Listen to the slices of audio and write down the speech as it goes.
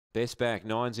Best back,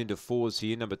 9s into 4s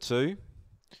here, number 2.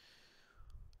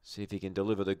 See if he can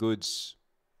deliver the goods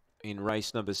in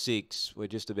race number 6. We're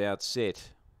just about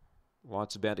set.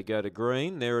 White's about to go to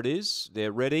green. There it is.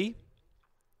 They're ready.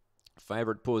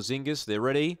 Favourite Porzingis, they're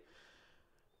ready.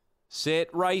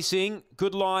 Set, racing.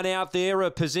 Good line out there.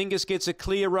 Porzingis gets a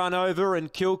clear run over,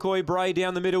 and Kilcoy Bray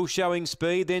down the middle showing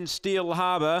speed. Then Steel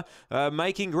Harbour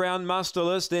making ground,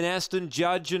 Musterless. Then Aston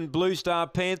Judge and Blue Star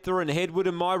Panther and Headwood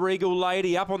and My Regal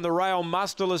Lady up on the rail.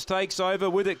 Musterless takes over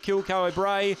with it. Kilcoy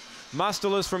Bray.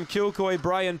 Musterless from Kilcoy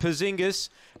Bray and Porzingis.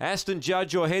 Aston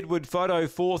Judge or Headwood Photo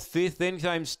 4th, 5th. Then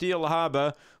came Steel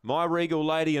Harbour, My Regal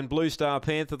Lady and Blue Star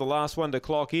Panther, the last one to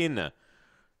clock in.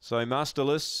 So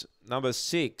Musterless, number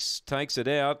 6, takes it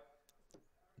out.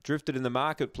 Drifted in the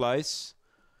marketplace.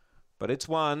 But it's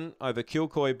won over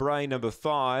Kilcoy Bray, number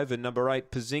 5, and number 8,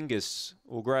 Porzingis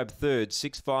will grab third.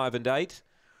 6, 5 and 8.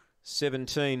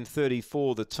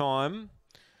 17:34 the time.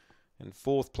 And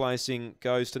 4th placing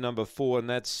goes to number 4, and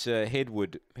that's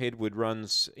Headwood. Headwood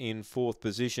runs in 4th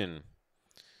position.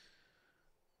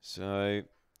 So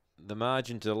the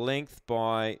margin to length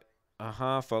by a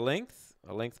half a length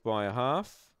by a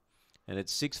half. And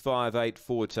it's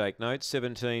 6:5.84, take note.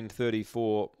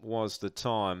 17:34 was the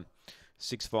time.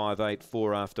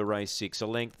 6:5.84 after race 6. A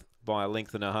length by a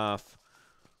length and a half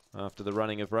after the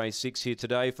running of race 6 here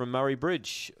today from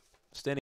Murray-Bridge. Standing